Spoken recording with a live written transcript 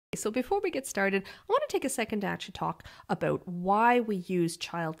So before we get started, I want to take a second to actually talk about why we use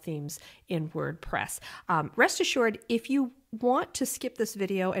child themes in WordPress. Rest assured, if you want to skip this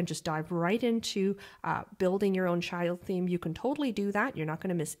video and just dive right into building your own child theme, you can totally do that. You're not going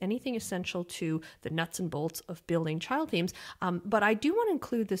to miss anything essential to the nuts and bolts of building child themes. But I do want to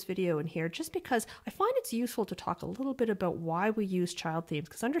include this video in here just because I find it's useful to talk a little bit about why we use child themes,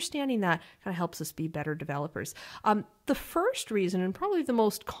 because understanding that kind of helps us be better developers. The first reason, and probably the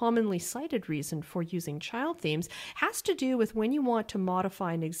most commonly cited reason for using child themes, has to do with when you want to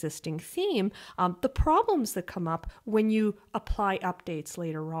modify an existing theme, the problems that come up when you apply updates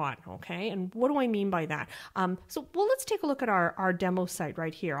later on, okay? And what do I mean by that? Well, let's take a look at our demo site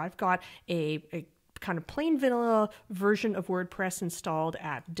right here. I've got a kind of plain vanilla version of WordPress installed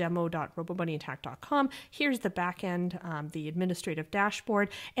at demo.robobunnyAttack.com. Here's the backend, the administrative dashboard,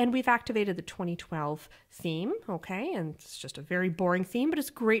 and we've activated the 2012 theme, okay? And it's just a very boring theme, but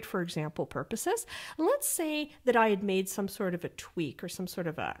it's great for example purposes. Let's say that I had made some sort of a tweak or some sort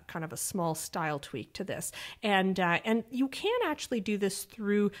of a kind of a small style tweak to this. And you can actually do this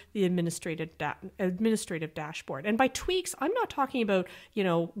through the administrative dashboard. And by tweaks, I'm not talking about,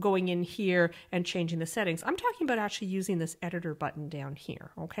 going in here and changing the settings. I'm talking about actually using this editor button down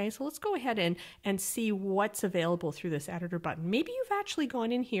here. Okay, so let's go ahead and see what's available through this editor button. Maybe you've actually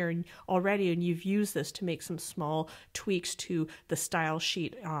gone in here already and you've used this to make some small tweaks to the style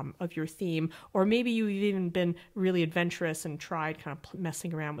sheet of your theme, or maybe you've even been really adventurous and tried kind of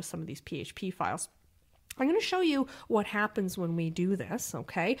messing around with some of these PHP files. I'm going to show you what happens when we do this,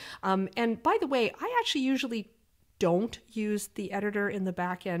 okay? And by the way, I actually usually don't use the editor in the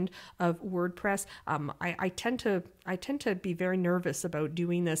back end of WordPress. I tend to be very nervous about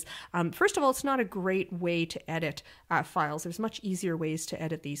doing this. First of all, it's not a great way to edit files. There's much easier ways to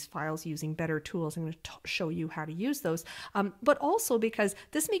edit these files using better tools. I'm going to show you how to use those. But also because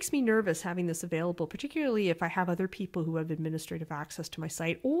this makes me nervous having this available, particularly if I have other people who have administrative access to my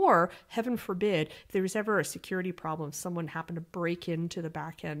site, or heaven forbid, if there's ever a security problem, someone happened to break into the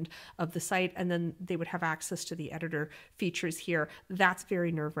back end of the site and then they would have access to the editor features here. That's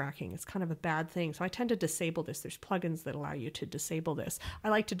very nerve-wracking. It's kind of a bad thing. So I tend to disable this. There's plugins that allow you to disable this. I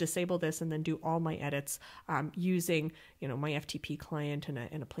like to disable this and then do all my edits using, my FTP client and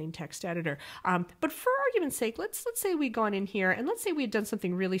a plain text editor. But for argument's sake, let's say we'd gone in here and let's say we had done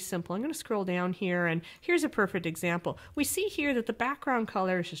something really simple. I'm going to scroll down here and here's a perfect example. We see here that the background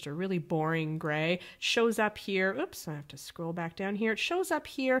color is just a really boring gray. Shows up here. Oops, I have to scroll back down here. It shows up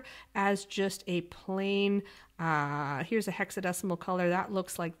here as just a plain here's a hexadecimal color. That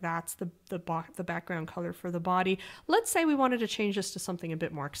looks like that's the background color for the body. Let's say we wanted to change this to something a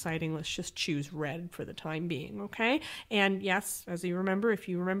bit more exciting. Let's just choose red for the time being, okay? And yes, as you remember, if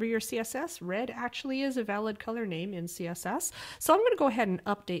you remember your CSS, red actually is a valid color name in CSS. So I'm going to go ahead and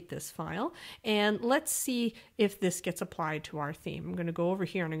update this file, and let's see if this gets applied to our theme. I'm going to go over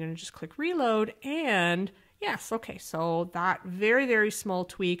here and I'm going to just click reload, and yes, okay, so that very, very small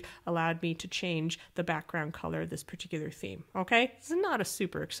tweak allowed me to change the background color of this particular theme, okay? This is not a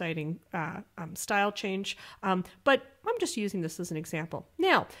super exciting style change, but I'm just using this as an example.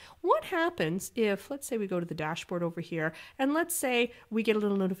 Now, what happens if, let's say we go to the dashboard over here, and let's say we get a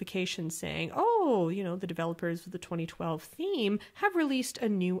little notification saying, oh, the developers of the 2012 theme have released a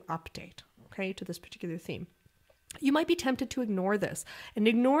new update, okay, to this particular theme. You might be tempted to ignore this, and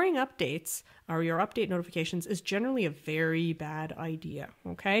ignoring updates or your update notifications is generally a very bad idea,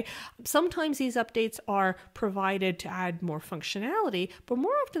 okay? Sometimes these updates are provided to add more functionality, but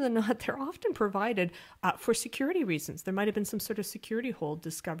more often than not, they're often provided for security reasons. There might have been some sort of security hole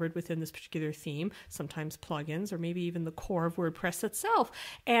discovered within this particular theme, sometimes plugins, or maybe even the core of WordPress itself.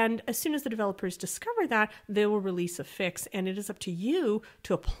 And as soon as the developers discover that, they will release a fix, and it is up to you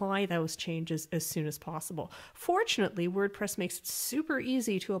to apply those changes as soon as possible. Fortunately, WordPress makes it super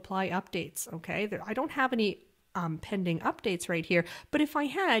easy to apply updates, okay? I don't have any pending updates right here, but if I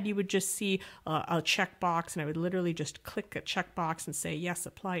had, you would just see a checkbox, and I would literally just click a checkbox and say, yes,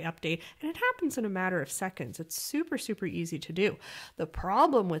 apply update, and it happens in a matter of seconds. It's super, super easy to do. The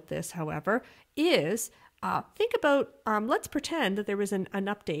problem with this, however, is think about, let's pretend that there was an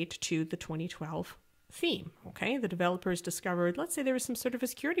update to the 2012 theme, okay? The developers discovered, let's say there was some sort of a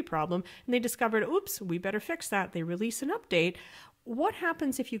security problem, and they discovered, oops, we better fix that. They release an update. What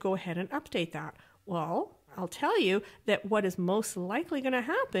happens if you go ahead and update that? Well, I'll tell you that what is most likely going to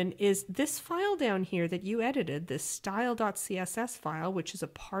happen is this file down here that you edited, this style.css file, which is a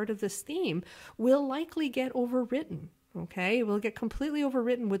part of this theme, will likely get overwritten. Okay, it will get completely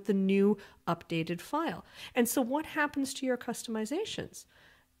overwritten with the new updated file. And so what happens to your customizations?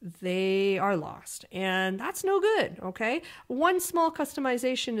 they are lost. And that's no good, okay? One small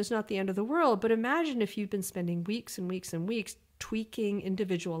customization is not the end of the world, but imagine if you've been spending weeks and weeks and weeks tweaking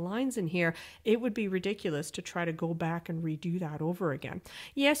individual lines in here. It would be ridiculous to try to go back and redo that over again.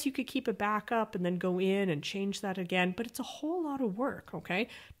 Yes, you could keep a backup and then go in and change that again, but it's a whole lot of work, okay?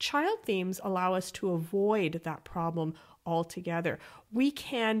 Child themes allow us to avoid that problem altogether. We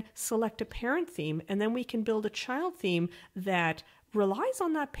can select a parent theme and then we can build a child theme that relies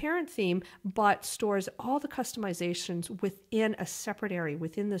on that parent theme, but stores all the customizations within a separate area,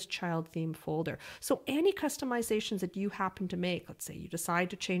 within this child theme folder. So any customizations that you happen to make, let's say you decide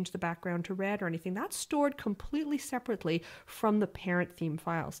to change the background to red or anything, that's stored completely separately from the parent theme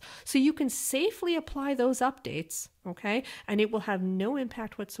files. So you can safely apply those updates, okay? And it will have no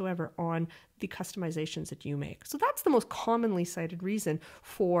impact whatsoever on the customizations that you make. So that's the most commonly cited reason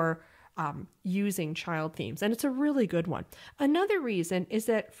for using child themes, and it's a really good one. Another reason is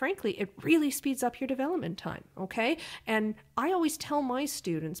that, frankly, it really speeds up your development time, okay? And I always tell my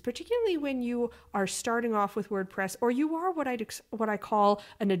students, particularly when you are starting off with WordPress, or you are what I call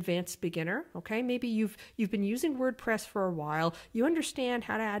an advanced beginner, okay? Maybe you've been using WordPress for a while, you understand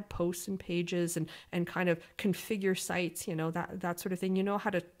how to add posts and pages and kind of configure sites, you know, that sort of thing. You know how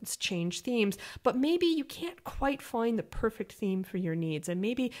to change themes, but maybe you can't quite find the perfect theme for your needs, and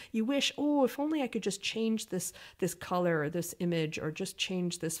maybe you wish, oh, if only I could just change this color or this image, or just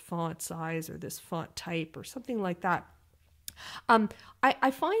change this font size or this font type or something like that.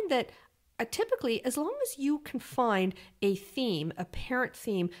 I find that typically, as long as you can find a theme, a parent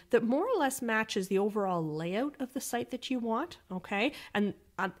theme that more or less matches the overall layout of the site that you want, okay, and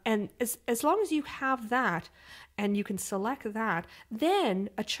as long as you have that and you can select that, then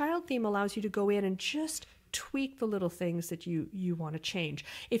a child theme allows you to go in and just tweak the little things that you want to change.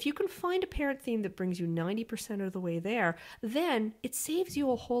 If you can find a parent theme that brings you 90% of the way there, then it saves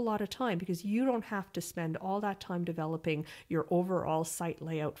you a whole lot of time, because you don't have to spend all that time developing your overall site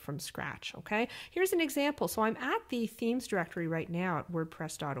layout from scratch, okay? Here's an example. So I'm at the themes directory right now at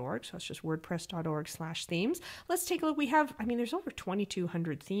wordpress.org. So it's just wordpress.org/themes. Let's take a look. We have, there's over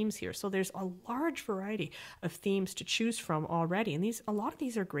 2,200 themes here. So there's a large variety of themes to choose from already. And a lot of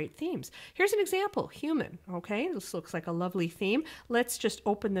these are great themes. Here's an example, human. Okay, this looks like a lovely theme. Let's just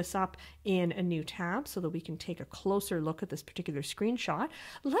open this up in a new tab so that we can take a closer look at this particular screenshot.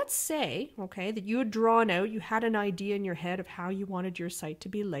 Let's say, okay, that you had drawn out, you had an idea in your head of how you wanted your site to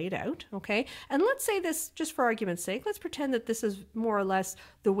be laid out, okay? And let's say this, just for argument's sake, let's pretend that this is more or less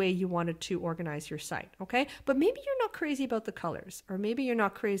the way you wanted to organize your site, okay? But maybe you're not crazy about the colors, or maybe you're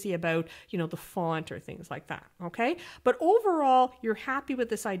not crazy about, the font or things like that, okay? But overall, you're happy with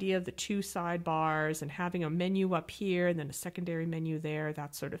this idea of the two sidebars and having a menu up here and then a secondary menu there,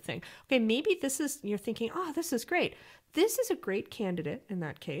 that sort of thing. Okay, maybe you're thinking, this is great. This is a great candidate in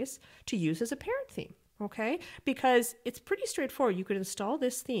that case to use as a parent theme, okay? Because it's pretty straightforward. You could install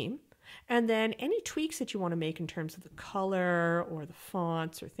this theme, and then any tweaks that you want to make in terms of the color or the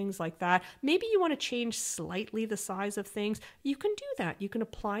fonts or things like that, maybe you want to change slightly the size of things, you can do that. You can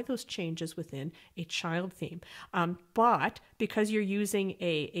apply those changes within a child theme. But because you're using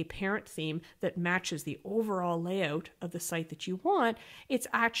a parent theme that matches the overall layout of the site that you want, it's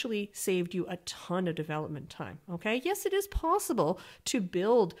actually saved you a ton of development time, okay? Yes, it is possible to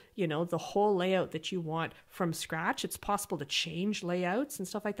build, the whole layout that you want from scratch. It's possible to change layouts and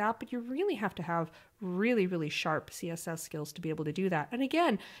stuff like that, but you really have to have really, really sharp CSS skills to be able to do that. And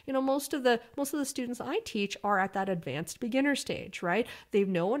again, most of the students I teach are at that advanced beginner stage, right? They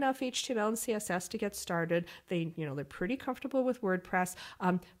know enough HTML and CSS to get started. They're pretty comfortable with WordPress,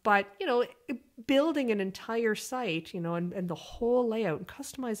 but building an entire site, and the whole layout and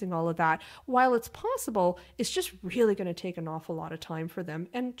customizing all of that, while it's possible, it's just really going to take an awful lot of time for them.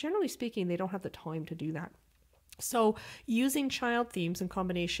 And generally speaking, they don't have the time to do that. So using child themes in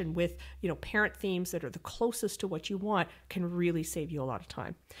combination with, parent themes that are the closest to what you want can really save you a lot of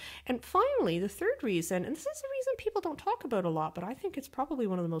time. And finally, the third reason, and this is a reason people don't talk about a lot, but I think it's probably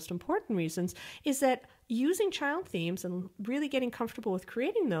one of the most important reasons, is that using child themes and really getting comfortable with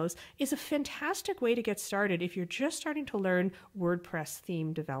creating those is a fantastic way to get started if you're just starting to learn WordPress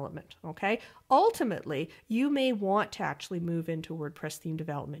theme development, okay? Ultimately, you may want to actually move into WordPress theme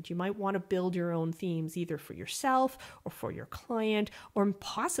development. You might want to build your own themes either for yourself or for your client, or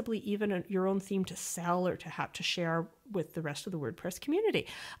possibly even your own theme to sell or to have to share with the rest of the WordPress community.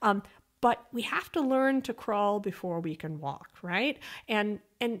 But we have to learn to crawl before we can walk, right? And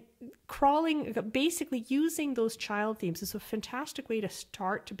and crawling, basically using those child themes is a fantastic way to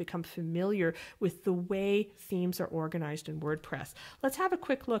start to become familiar with the way themes are organized in WordPress. Let's have a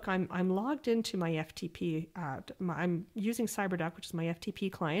quick look. I'm logged into my FTP. I'm using CyberDuck, which is my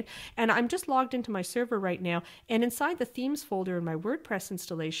FTP client, and I'm just logged into my server right now. And inside the themes folder in my WordPress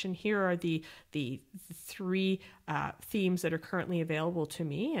installation, here are the three themes that are currently available to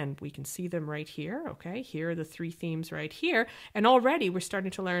me, and we can see them right here. Okay, here are the three themes right here, and already we're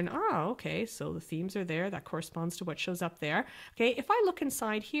starting to learn, oh, okay, so the themes are there. That corresponds to what shows up there. Okay, if I look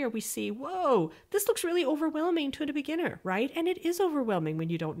inside here, we see, whoa, this looks really overwhelming to a beginner, right? And it is overwhelming when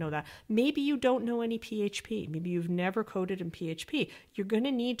you don't know that. Maybe you don't know any PHP. Maybe you've never coded in PHP. You're going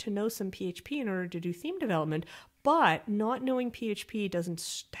to need to know some PHP in order to do theme development. But not knowing PHP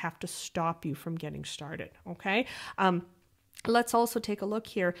doesn't have to stop you from getting started, okay? Let's also take a look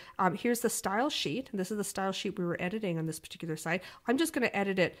here. Here's the style sheet. This is the style sheet we were editing on this particular site. I'm just going to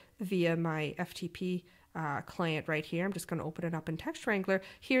edit it via my FTP client right here. I'm just going to open it up in Text Wrangler.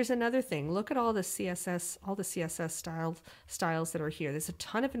 Here's another thing. Look at all the CSS styles that are here. There's a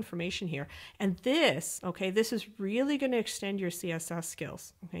ton of information here. And this, okay, this is really going to extend your CSS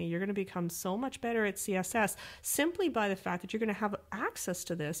skills. Okay, you're going to become so much better at CSS simply by the fact that you're going to have access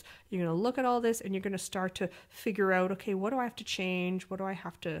to this. You're going to look at all this and you're going to start to figure out, okay, what do I have to change? What do I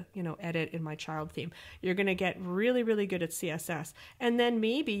have to, edit in my child theme? You're going to get really, really good at CSS. And then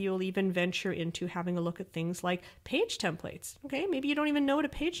maybe you'll even venture into having a look at things like page templates. Okay, maybe you don't even know what a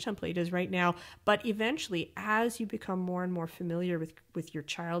page template is right now, but eventually, as you become more and more familiar with your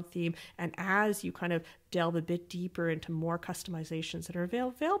child theme, and as you kind of delve a bit deeper into more customizations that are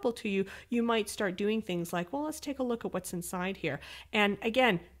available to you, you might start doing things like, well, let's take a look at what's inside here. And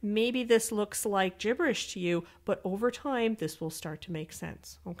again, maybe this looks like gibberish to you, but over time, this will start to make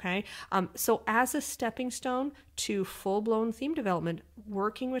sense, okay? So as a stepping stone to full-blown theme development,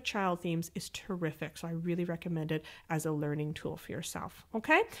 working with child themes is terrific. So I really recommend it as a learning tool for yourself,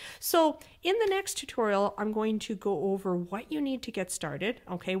 okay? So in the next tutorial, I'm going to go over what you need to get started,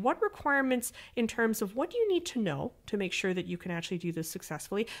 okay? What requirements in terms of what do you need to know to make sure that you can actually do this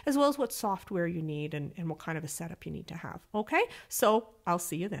successfully, as well as what software you need and what kind of a setup you need to have, okay? So I'll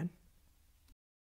see you then.